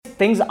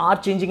things are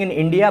changing in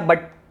India,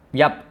 but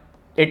yep,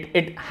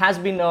 it has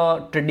been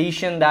a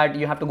tradition that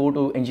you have to go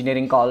to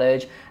engineering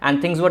college,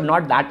 and things were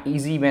not that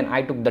easy when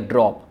I took the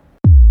drop.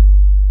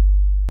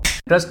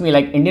 Trust me,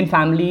 like Indian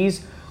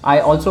families,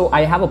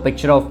 I have a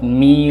picture of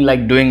me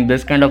like doing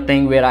this kind of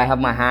thing where I have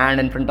my hand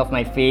in front of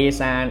my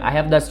face, and I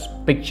have this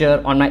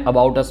picture on my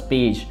About Us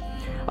page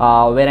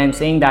where I'm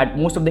saying that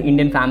most of the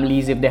Indian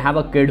families, if they have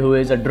a kid who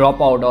is a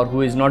dropout or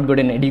who is not good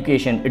in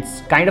education,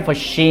 it's kind of a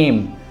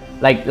shame.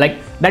 Like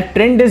that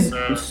trend is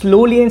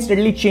slowly and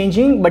steadily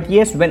changing. But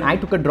yes, when I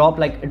took a drop,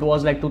 like it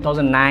was like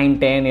 2009,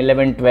 10,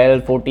 11,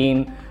 12,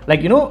 14,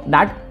 like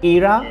that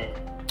era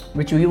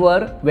which we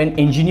were, when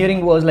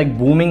engineering was like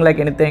booming like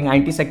anything,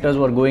 IT sectors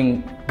were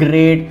going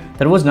great.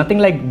 There was nothing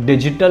like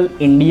digital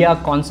India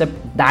concept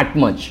that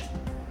much,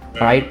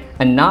 right?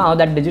 And now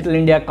that digital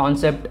India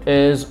concept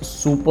is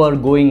super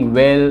going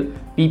well.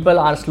 People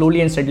are slowly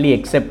and steadily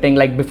accepting.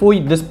 Like before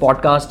this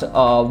podcast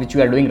which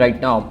we are doing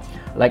right now,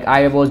 like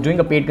I was doing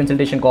a paid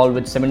consultation call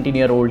with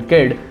 17-year-old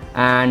kid,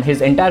 and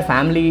his entire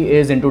family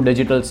is into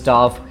digital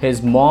stuff.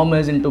 His mom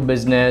is into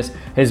business.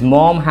 His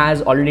mom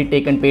has already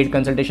taken paid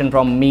consultation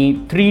from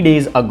me 3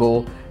 days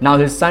ago. Now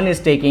his son is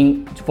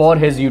taking for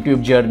his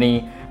YouTube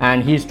journey,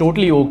 and he's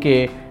totally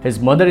okay. His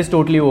mother is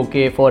totally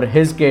okay for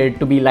his kid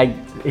to be like,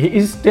 he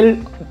is still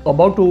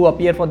about to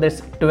appear for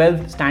this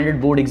 12th standard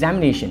board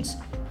examinations.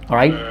 All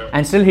right,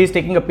 and still he's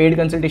taking a paid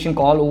consultation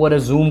call over a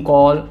Zoom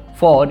call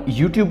for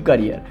YouTube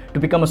career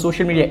to become a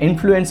social media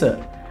influencer,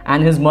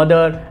 and his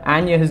mother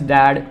and his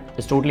dad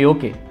is totally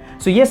okay.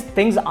 So yes,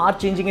 things are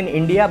changing in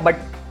India, but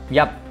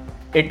yep,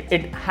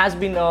 it has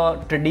been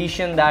a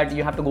tradition that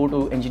you have to go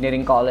to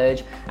engineering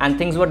college, and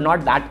things were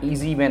not that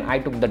easy when I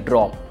took the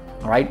drop.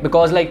 All right,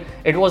 because like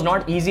it was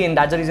not easy, and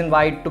that's the reason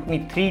why it took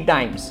me 3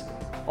 times,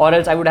 or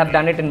else I would have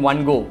done it in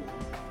one go.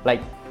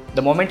 Like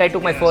the moment I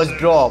took my first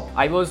drop,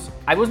 I was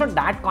not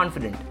that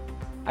confident.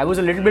 I was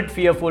a little bit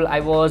fearful. I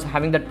was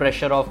having that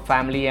pressure of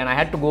family, and I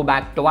had to go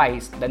back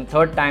twice. Then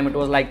third time it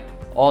was like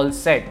all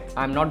set.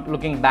 I'm not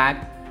looking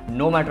back,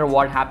 no matter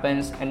what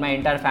happens. And my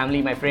entire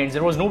family, my friends,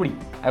 there was nobody.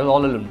 I was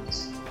all alone.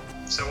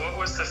 So what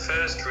was the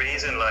first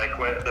reason, like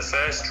when the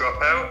first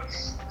dropout?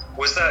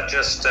 Was that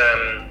just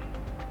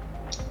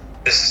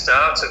the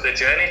start of the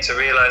journey to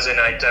realizing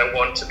I don't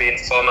want to be in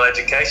formal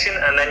education,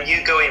 and then you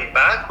going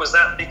back, was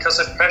that because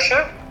of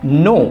pressure?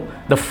 No,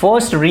 the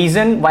first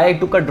reason why I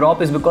took a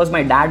drop is because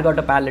my dad got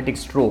a paralytic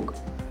stroke.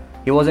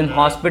 He was in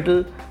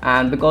hospital,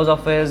 and because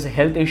of his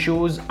health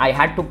issues, I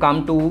had to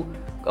come to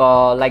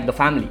like the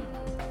family.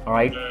 All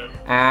right,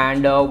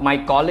 and my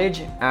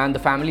college and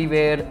the family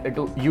where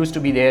it used to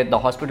be there, the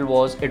hospital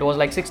was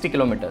like 60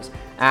 kilometers,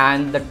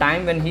 and the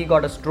time when he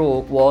got a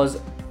stroke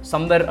was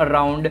somewhere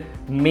around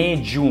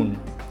May, June.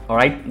 All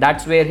right,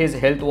 that's where his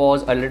health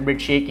was a little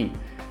bit shaky.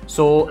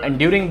 So, and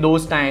during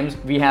those times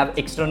we have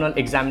external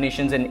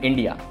examinations in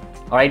India,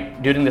 all right,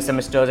 during the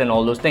semesters and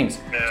all those things.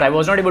 So I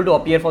was not able to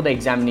appear for the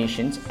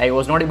examinations. I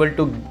was not able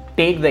to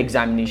take the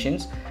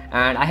examinations,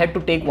 and I had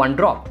to take one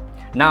drop.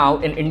 Now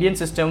in Indian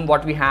system,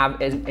 what we have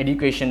in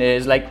education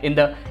is like in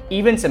the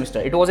even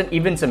semester, it was an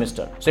even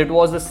semester. So it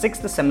was the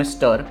 6th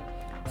semester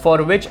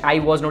for which I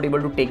was not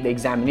able to take the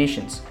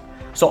examinations.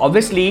 So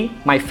obviously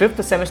my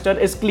 5th semester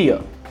is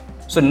clear.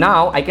 So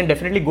now I can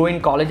definitely go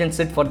in college and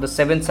sit for the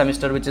 7th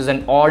semester, which is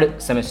an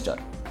odd semester.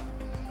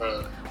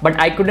 But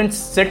I couldn't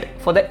sit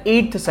for the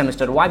 8th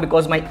semester. Why?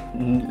 Because my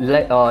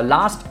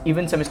last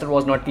even semester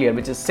was not clear,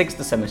 which is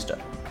 6th semester.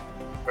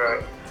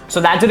 Right. So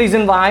that's the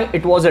reason why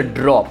it was a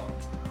drop.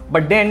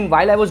 But then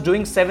while I was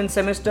doing 7th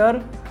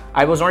semester,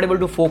 I was not able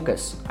to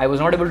focus. I was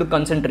not able to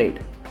concentrate.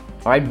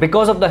 All right,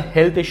 because of the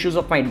health issues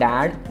of my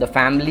dad, the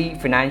family,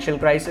 financial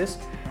crisis.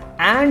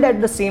 And at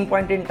the same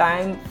point in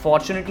time,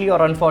 fortunately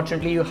or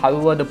unfortunately,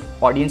 however the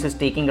audience is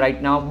taking right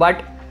now,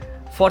 but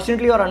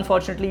fortunately or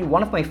unfortunately,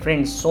 one of my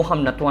friends,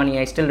 Soham Natwani,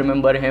 I still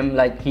remember him,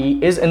 like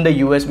he is in the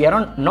US. We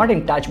are not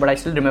in touch, but I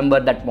still remember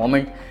that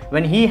moment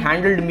when he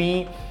handled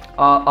me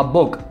a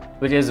book,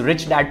 which is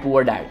Rich Dad,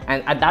 Poor Dad.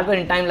 And at that point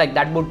in time, like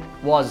that book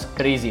was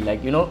crazy. Like,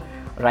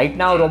 right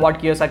now Robert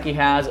Kiyosaki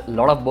has a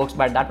lot of books,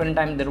 but at that point in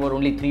time, there were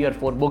only 3 or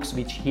 4 books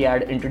which he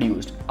had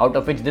introduced, out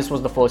of which this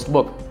was the first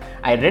book.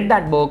 I read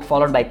that book,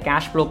 followed by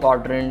Cash Flow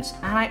Quadrants,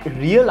 and I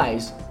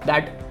realized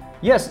that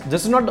yes,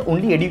 this is not the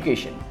only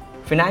education.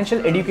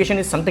 Financial education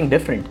is something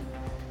different.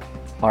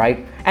 All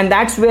right, and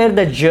that's where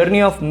the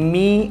journey of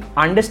me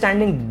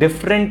understanding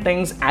different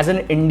things as an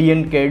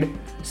Indian kid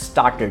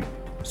started.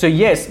 So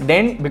yes,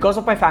 then because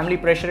of my family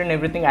pressure and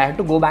everything, I had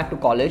to go back to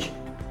college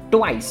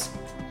twice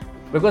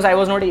because I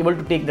was not able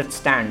to take that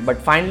stand. But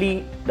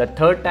finally, the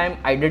third time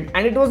I did,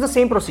 and it was the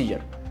same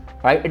procedure.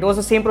 Right? It was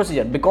the same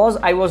procedure. Because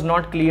I was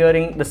not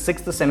clearing the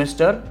 6th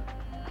semester,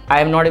 I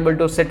am not able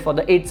to sit for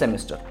the 8th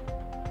semester.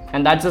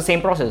 And that's the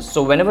same process.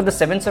 So whenever the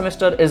 7th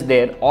semester is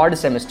there, odd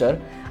semester,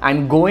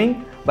 I'm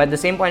going, but at the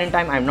same point in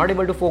time, I'm not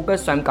able to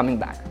focus, so I'm coming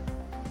back.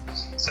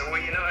 So were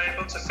you not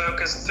able to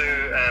focus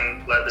through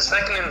like the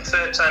second and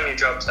third time you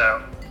dropped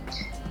out?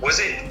 Was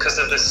it because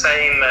of the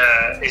same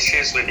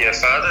issues with your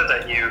father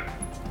that you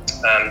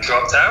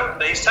dropped out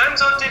these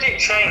times, or did it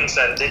change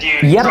then? Did you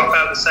drop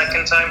out the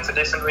second time for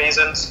different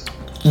reasons?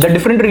 The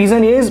different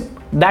reason is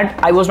that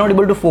I was not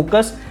able to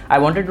focus. I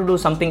wanted to do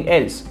something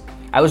else.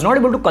 I was not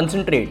able to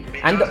concentrate.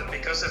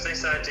 Because of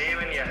this idea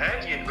in your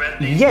head, you'd read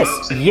these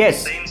books and you'd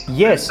seen something.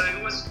 Yes.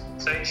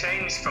 So it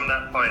changed from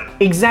that point.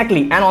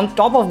 Exactly. And on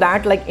top of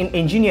that, like in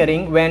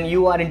engineering, when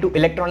you are into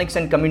electronics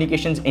and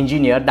communications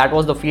engineer, that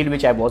was the field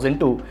which I was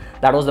into.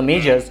 That was the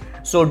majors.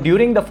 So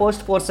during the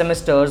first 4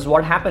 semesters,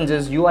 what happens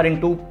is you are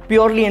into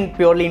purely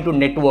into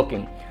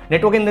networking.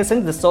 Networking in the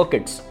sense, the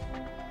circuits.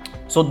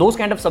 So those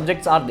kind of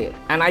subjects are there,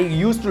 and I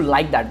used to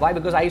like that. Why?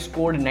 Because I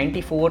scored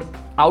 94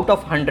 out of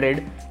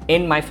 100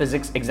 in my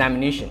physics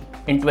examination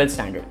in 12th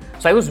standard.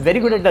 So I was very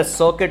good at the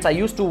circuits. I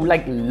used to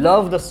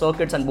love the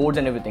circuits and boards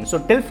and everything. So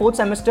till 4th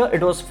semester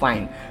it was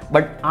fine,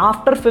 but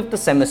after 5th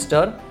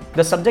semester,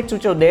 the subjects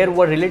which were there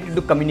were related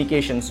to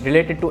communications,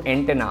 related to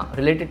antenna,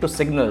 related to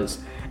signals,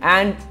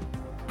 and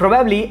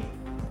probably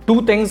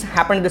 2 things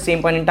happened at the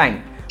same point in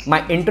time.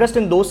 My interest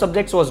in those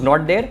subjects was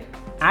not there.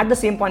 At the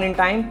same point in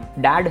time,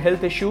 dad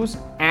health issues,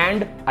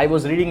 and I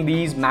was reading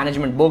these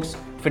management books,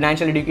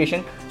 financial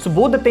education. So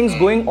both the things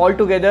going all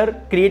together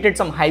created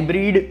some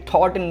hybrid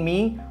thought in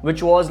me,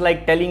 which was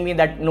like telling me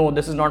that no,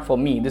 this is not for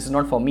me, this is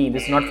not for me,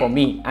 this is not for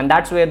me. And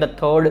that's where the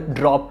third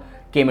drop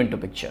came into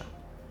picture.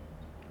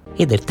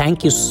 Hey there,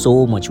 thank you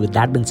so much. With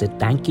that being said,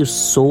 thank you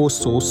so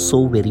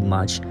very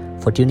much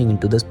for tuning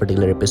into this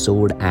particular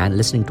episode and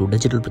listening to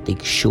Digital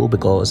Pratik show,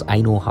 because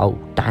I know how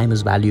time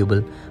is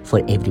valuable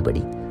for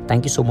everybody.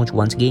 Thank you so much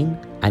once again.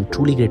 I'm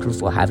truly grateful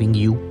for having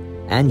you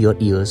and your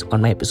ears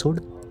on my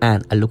episode,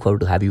 and I look forward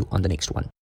to have you on the next one.